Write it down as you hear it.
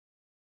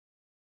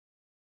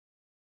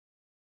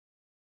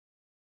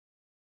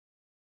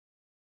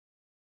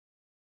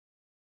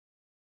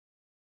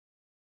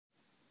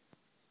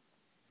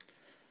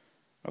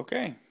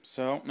Okay,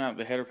 so now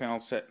the header panel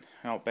is set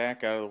out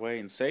back, out of the way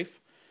and safe,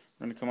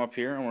 we're going to come up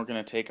here and we're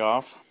going to take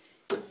off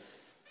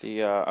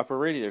the upper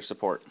radiator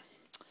support.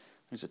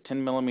 There's a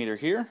 10 millimeter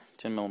here,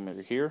 10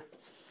 millimeter here.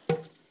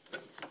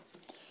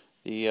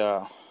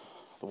 The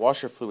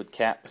washer fluid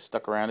cap is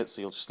stuck around it,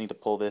 so you'll just need to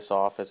pull this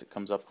off as it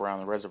comes up around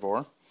the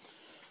reservoir.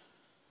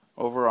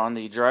 Over on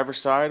the driver's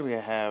side we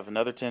have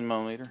another 10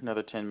 millimeter,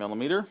 another 10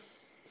 millimeter,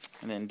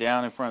 and then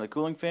down in front of the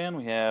cooling fan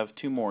we have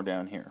two more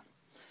down here.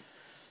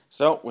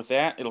 So with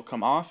that, it'll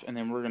come off, and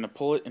then we're going to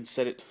pull it and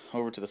set it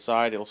over to the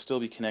side. It'll still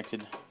be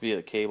connected via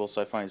the cable,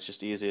 so I find it's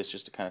just easiest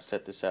just to kind of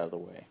set this out of the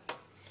way.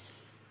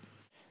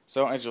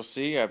 So as you'll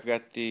see, I've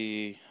got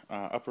the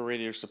upper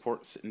radiator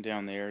support sitting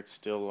down there. It's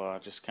still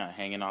just kind of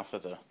hanging off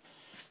of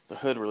the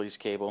hood release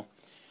cable.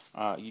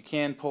 You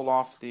can pull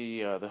off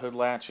the hood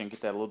latch and get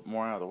that a little bit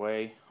more out of the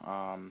way,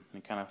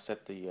 and kind of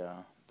set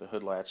the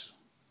hood latch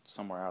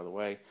somewhere out of the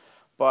way.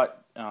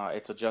 But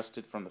it's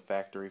adjusted from the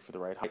factory for the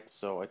right height,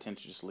 so I tend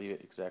to just leave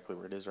it exactly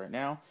where it is right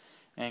now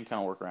and kind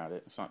of work around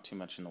it. It's not too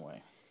much in the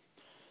way.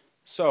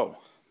 So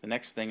the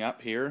next thing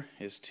up here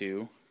is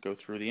to go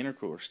through the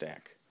intercooler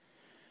stack.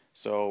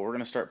 So we're going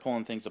to start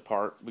pulling things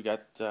apart. We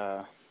got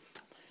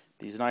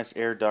these nice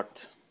air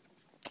duct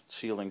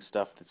shielding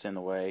stuff that's in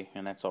the way,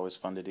 and that's always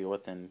fun to deal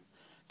with and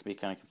can be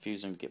kind of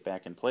confusing to get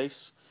back in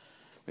place.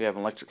 We have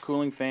an electric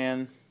cooling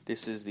fan.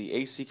 This is the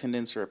AC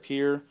condenser up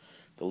here.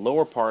 The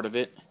lower part of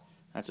it,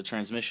 that's a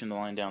transmission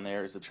line down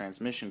there, is the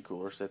transmission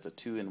cooler, so that's a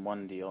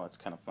 2-in-1 deal. That's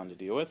kind of fun to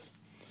deal with.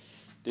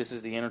 This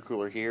is the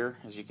intercooler here.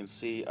 As you can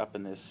see up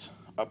in this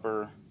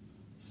upper,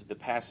 this is the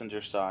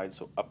passenger side,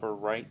 so upper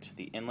right,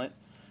 the inlet,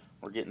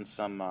 we're getting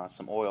some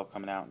oil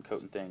coming out and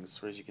coating things.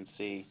 So as you can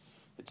see,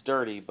 it's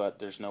dirty, but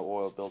there's no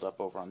oil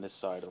buildup over on this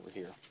side over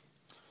here.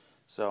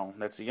 So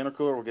that's the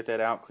intercooler. We'll get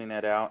that out, clean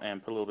that out,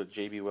 and put a little bit of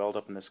JB Weld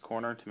up in this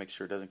corner to make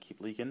sure it doesn't keep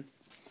leaking.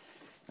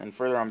 And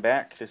further on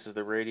back, this is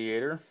the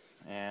radiator.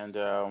 And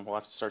we'll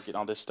have to start getting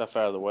all this stuff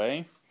out of the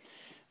way,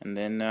 and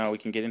then we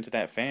can get into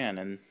that fan.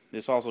 And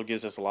this also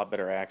gives us a lot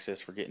better access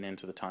for getting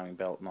into the timing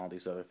belt and all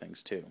these other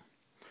things too.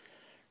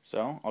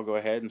 So I'll go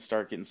ahead and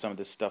start getting some of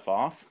this stuff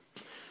off.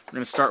 We're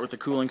going to start with the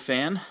cooling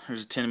fan.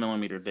 There's a 10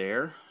 millimeter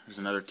there. There's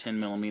another 10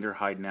 millimeter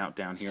hiding out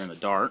down here in the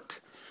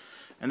dark.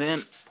 And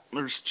then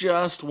there's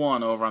just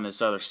one over on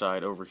this other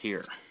side over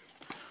here.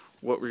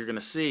 What we're going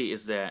to see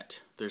is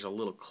that there's a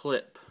little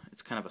clip.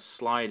 It's kind of a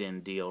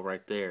slide-in deal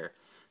right there.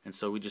 And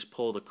so we just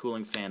pull the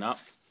cooling fan up,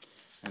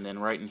 and then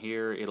right in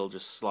here it'll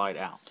just slide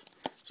out.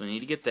 So we need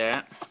to get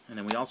that, and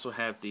then we also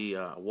have the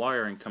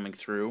wiring coming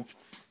through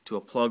to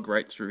a plug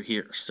right through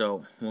here.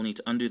 So we'll need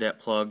to undo that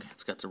plug.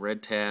 It's got the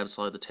red tab,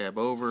 slide the tab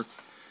over,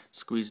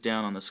 squeeze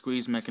down on the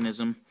squeeze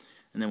mechanism,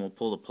 and then we'll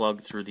pull the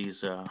plug through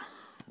these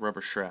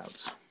rubber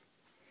shrouds.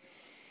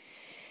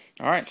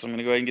 Alright, so I'm going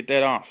to go ahead and get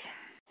that off.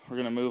 We're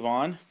going to move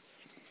on.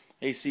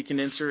 AC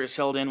condenser is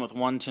held in with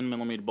one 10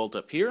 millimeter bolt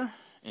up here.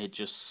 It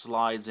just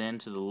slides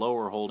into the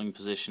lower holding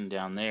position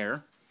down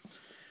there.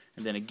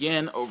 And then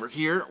again, over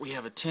here, we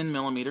have a 10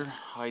 millimeter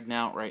hiding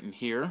out right in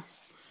here.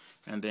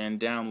 And then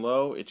down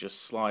low, it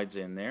just slides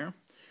in there.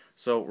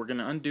 So we're going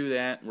to undo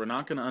that. We're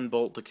not going to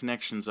unbolt the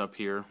connections up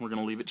here. We're going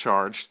to leave it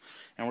charged.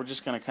 And we're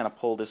just going to kind of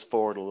pull this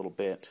forward a little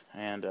bit.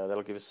 And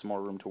that'll give us some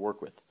more room to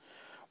work with.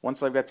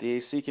 Once I've got the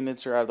AC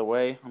condenser out of the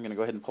way, I'm going to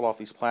go ahead and pull off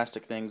these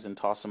plastic things and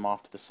toss them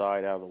off to the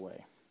side out of the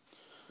way.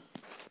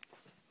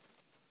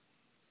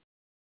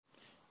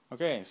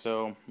 Okay,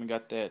 so we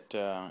got that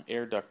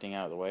air ducting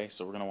out of the way,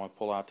 so we're going to want to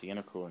pull out the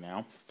intercooler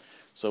now.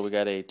 So we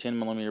got a 10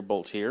 millimeter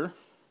bolt here,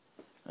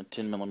 a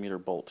 10 millimeter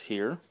bolt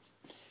here,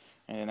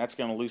 and that's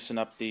going to loosen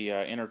up the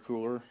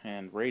intercooler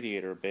and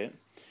radiator a bit.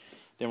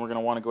 Then we're going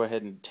to want to go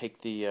ahead and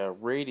take the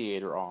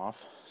radiator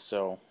off,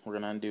 so we're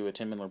going to undo a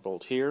 10 millimeter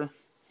bolt here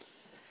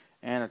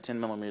and a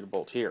 10 millimeter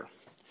bolt here.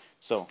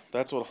 So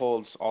that's what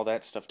holds all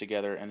that stuff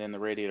together, and then the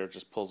radiator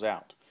just pulls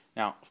out.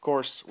 Now, of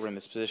course, we're in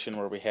this position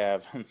where we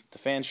have the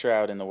fan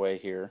shroud in the way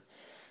here,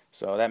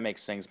 so that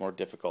makes things more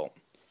difficult.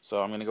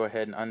 So I'm going to go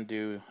ahead and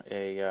undo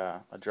a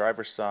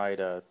driver's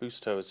side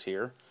boost hose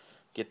here,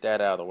 get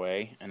that out of the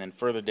way, and then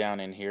further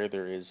down in here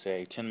there is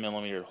a 10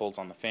 millimeter that holds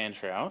on the fan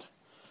shroud.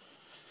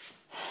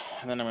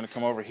 And then I'm going to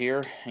come over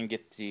here and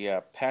get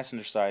the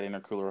passenger side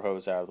intercooler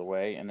hose out of the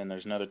way, and then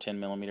there's another 10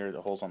 millimeter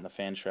that holds on the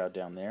fan shroud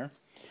down there.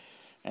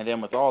 And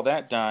then with all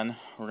that done,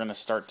 we're going to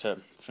start to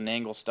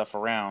finagle stuff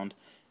around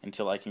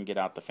until I can get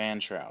out the fan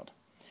shroud.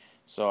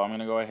 So I'm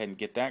going to go ahead and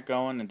get that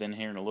going, and then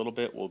here in a little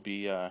bit we'll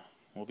be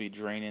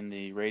draining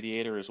the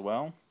radiator as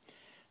well,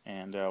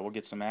 and we'll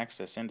get some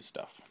access into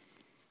stuff.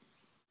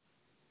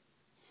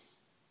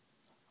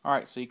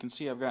 Alright, so you can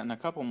see I've gotten a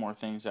couple more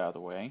things out of the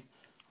way.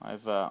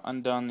 I've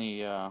undone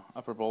the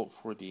upper bolt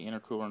for the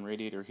intercooler and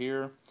radiator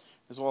here,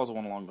 as well as the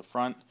one along the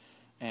front,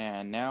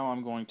 and now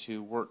I'm going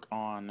to work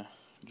on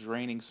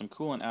draining some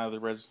coolant out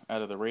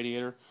of the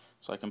radiator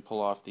so I can pull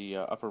off the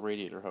upper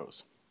radiator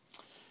hose.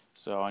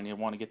 So I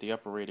want to get the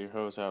upper radiator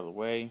hose out of the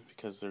way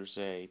because there's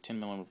a 10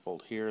 millimeter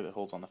bolt here that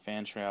holds on the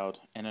fan shroud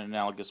and an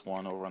analogous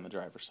one over on the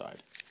driver's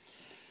side.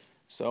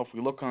 So if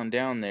we look on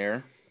down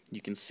there, you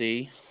can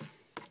see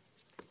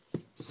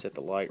Set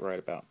the light right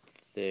about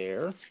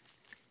there.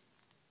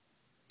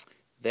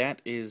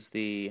 That is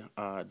the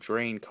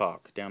drain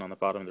cock down on the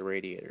bottom of the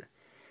radiator.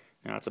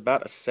 Now it's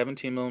about a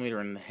 17mm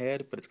in the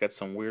head, but it's got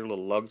some weird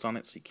little lugs on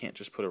it, so you can't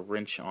just put a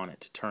wrench on it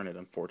to turn it,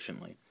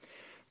 unfortunately.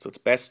 So it's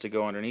best to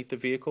go underneath the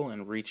vehicle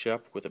and reach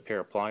up with a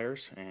pair of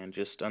pliers and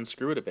just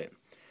unscrew it a bit,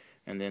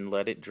 and then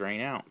let it drain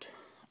out.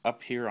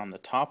 Up here on the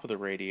top of the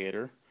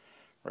radiator,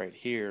 right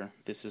here,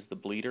 this is the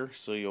bleeder,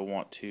 so you'll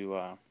want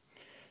to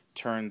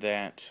turn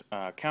that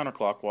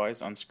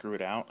counterclockwise, unscrew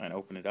it out, and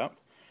open it up.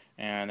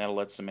 And that'll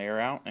let some air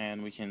out,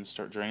 and we can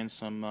start draining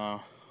some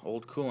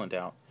old coolant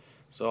out.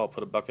 So I'll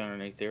put a bucket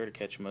underneath there to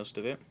catch most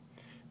of it.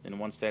 Then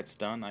once that's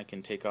done, I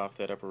can take off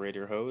that upper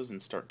radiator hose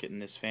and start getting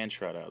this fan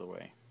shroud out of the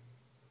way.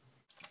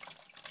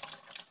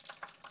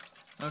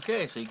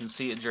 Okay, so you can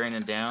see it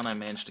draining down. I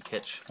managed to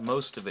catch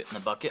most of it in the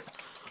bucket,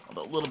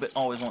 although a little bit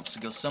always wants to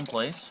go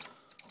someplace.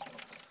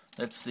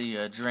 That's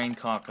the drain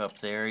cock up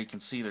there. You can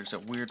see there's a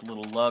weird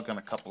little lug on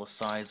a couple of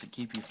sides that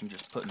keep you from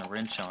just putting a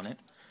wrench on it.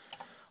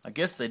 I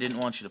guess they didn't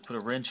want you to put a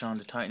wrench on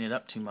to tighten it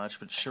up too much,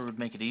 but it sure would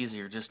make it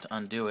easier just to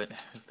undo it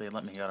if they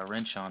let me get a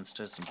wrench on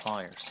instead of some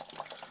pliers.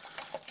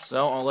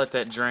 So I'll let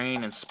that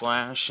drain and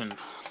splash and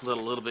let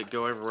a little bit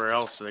go everywhere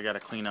else, so they got to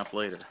clean up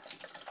later.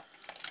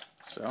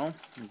 So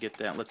get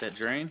that, let that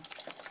drain.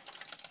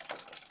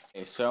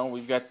 Okay, so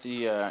we've got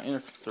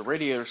the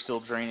radiator still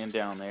draining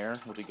down there.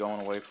 It'll be going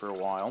away for a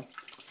while.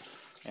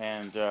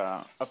 And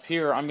up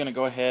here, I'm going to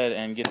go ahead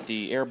and get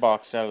the air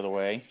box out of the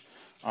way.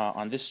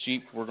 On this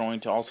Jeep, we're going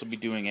to also be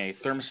doing a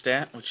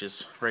thermostat, which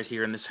is right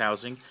here in this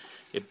housing.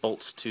 It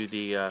bolts to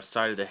the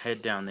side of the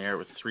head down there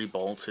with 3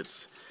 bolts.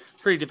 It's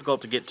pretty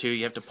difficult to get to.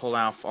 You have to pull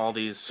off all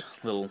these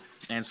little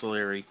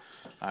ancillary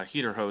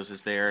heater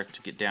hoses there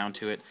to get down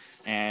to it,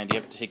 and you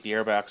have to take the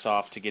airbox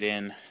off to get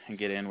in, and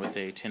get in with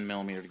a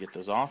 10mm to get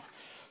those off.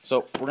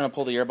 So we're going to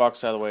pull the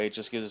airbox out of the way. It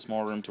just gives us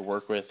more room to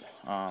work with.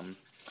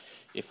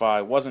 If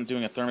I wasn't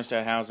doing a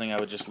thermostat housing, I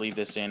would just leave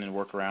this in and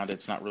work around it.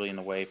 It's not really in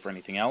the way for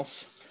anything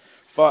else.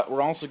 But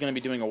we're also going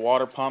to be doing a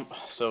water pump,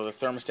 so the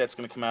thermostat's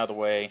going to come out of the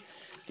way.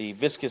 The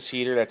viscous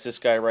heater, that's this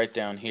guy right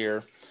down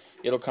here,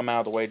 it'll come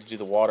out of the way to do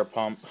the water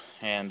pump,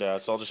 and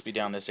so I'll just be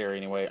down this area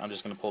anyway. I'm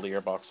just going to pull the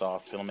airbox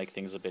off. It'll make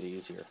things a bit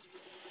easier.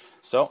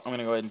 So I'm going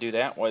to go ahead and do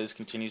that while this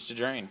continues to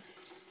drain.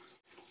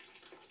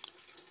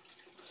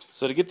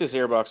 So to get this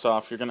airbox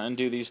off, you're going to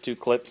undo these 2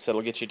 clips.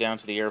 That'll get you down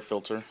to the air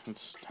filter.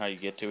 That's how you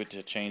get to it,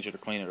 to change it or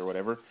clean it or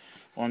whatever.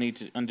 We'll need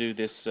to undo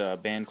this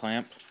band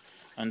clamp.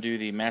 Undo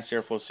the mass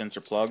airflow sensor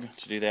plug.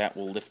 To do that,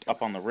 we'll lift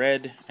up on the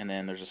red, and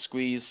then there's a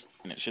squeeze,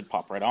 and it should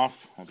pop right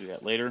off. I'll do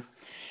that later.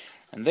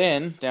 And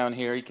then, down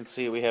here, you can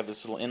see we have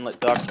this little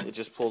inlet duct. It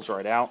just pulls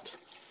right out.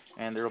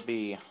 And there will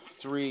be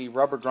 3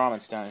 rubber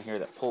grommets down in here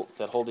that hold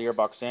the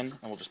airbox in,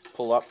 and we'll just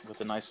pull up with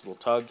a nice little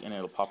tug, and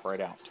it'll pop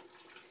right out.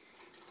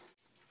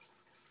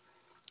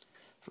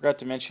 Forgot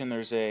to mention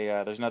there's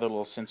another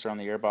little sensor on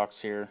the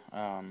airbox here,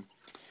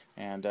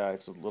 and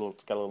it's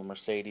got a little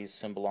Mercedes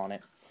symbol on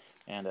it.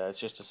 And it's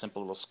just a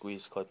simple little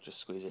squeeze clip. Just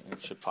squeeze it and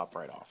it should pop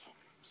right off.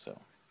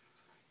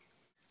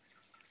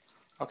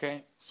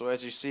 Okay, so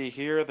as you see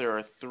here, there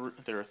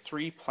are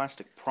 3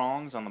 plastic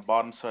prongs on the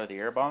bottom side of the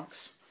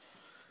airbox,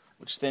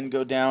 which then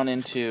go down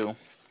into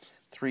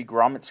 3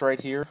 grommets right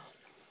here.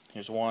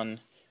 Here's one,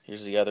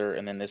 here's the other,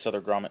 and then this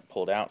other grommet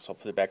pulled out, so I'll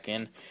put it back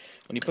in.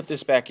 When you put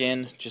this back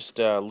in, just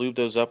lube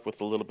those up with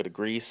a little bit of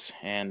grease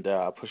and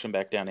push them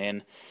back down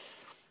in.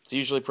 It's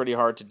usually pretty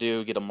hard to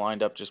do, get them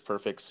lined up just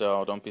perfect,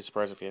 so don't be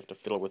surprised if you have to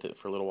fiddle with it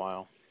for a little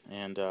while.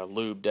 And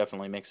lube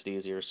definitely makes it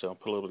easier, so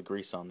put a little bit of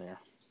grease on there.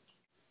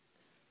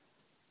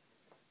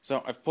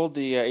 So I've pulled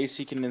the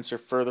AC condenser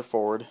further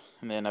forward,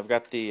 and then I've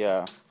got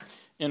the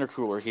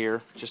intercooler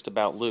here just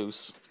about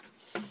loose.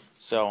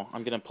 So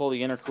I'm going to pull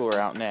the intercooler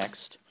out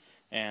next,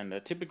 and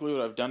typically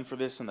what I've done for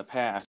this in the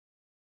past,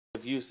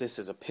 I've used this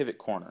as a pivot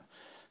corner.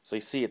 So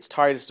you see it's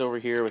tightest over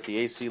here with the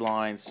AC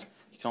lines.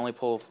 You can only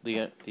pull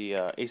the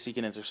AC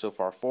condenser so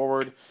far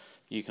forward.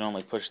 You can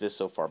only push this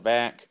so far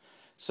back.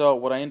 So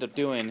what I end up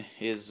doing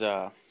is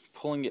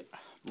pulling it,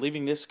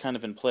 leaving this kind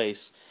of in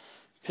place,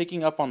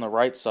 picking up on the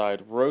right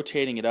side,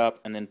 rotating it up,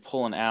 and then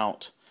pulling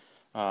out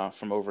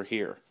from over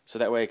here. So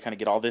that way I kind of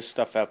get all this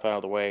stuff up out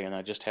of the way, and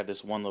I just have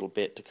this one little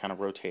bit to kind of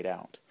rotate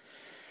out.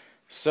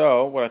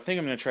 So what I think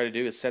I'm going to try to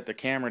do is set the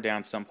camera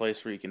down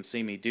someplace where you can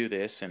see me do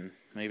this, and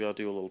maybe I'll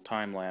do a little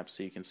time lapse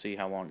so you can see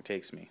how long it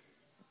takes me.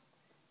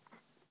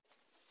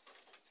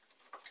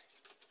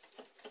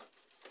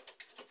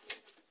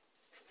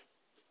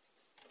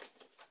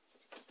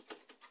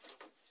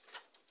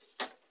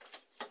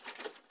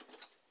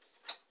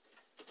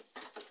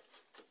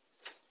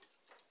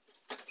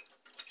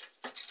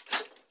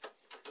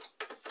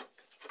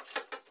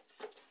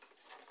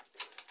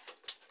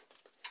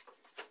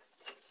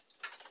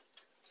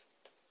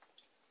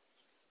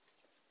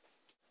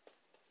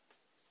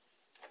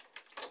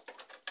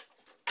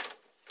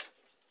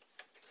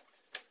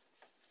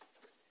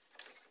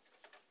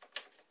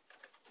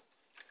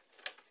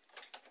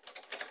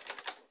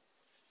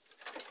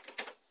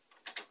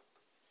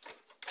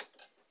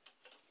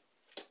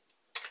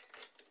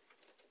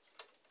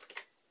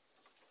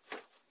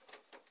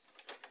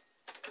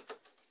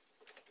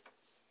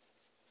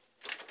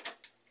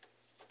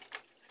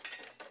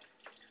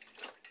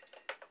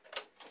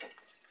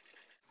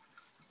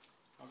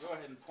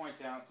 ahead and point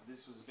out that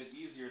this was a bit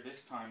easier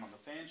this time on the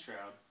fan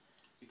shroud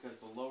because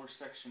the lower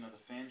section of the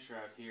fan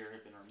shroud here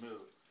had been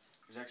removed.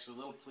 There's actually a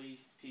little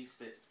piece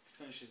that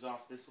finishes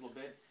off this little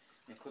bit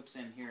and it clips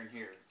in here and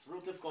here. It's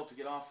real difficult to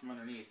get off from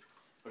underneath,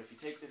 but if you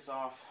take this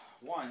off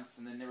once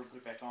and then never put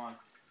it back on,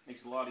 it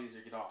makes it a lot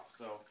easier to get off.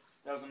 So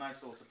that was a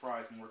nice little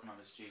surprise in working on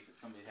this Jeep that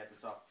somebody had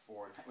this off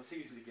before and it was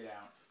easy to get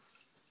out.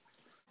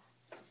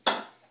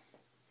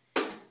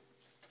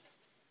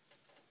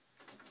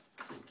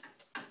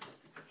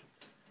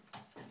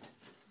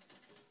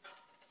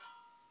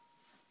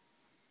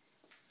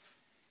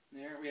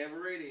 There we have a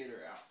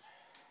radiator out.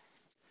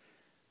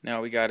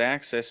 Now we got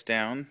access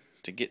down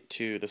to get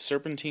to the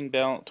serpentine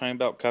belt, timing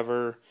belt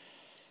cover,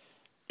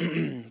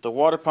 the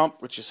water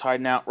pump, which is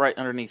hiding out right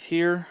underneath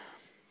here,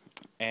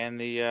 and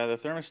the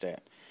thermostat.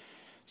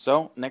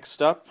 So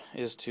next up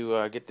is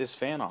to get this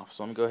fan off.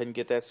 So I'm going to go ahead and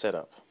get that set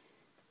up.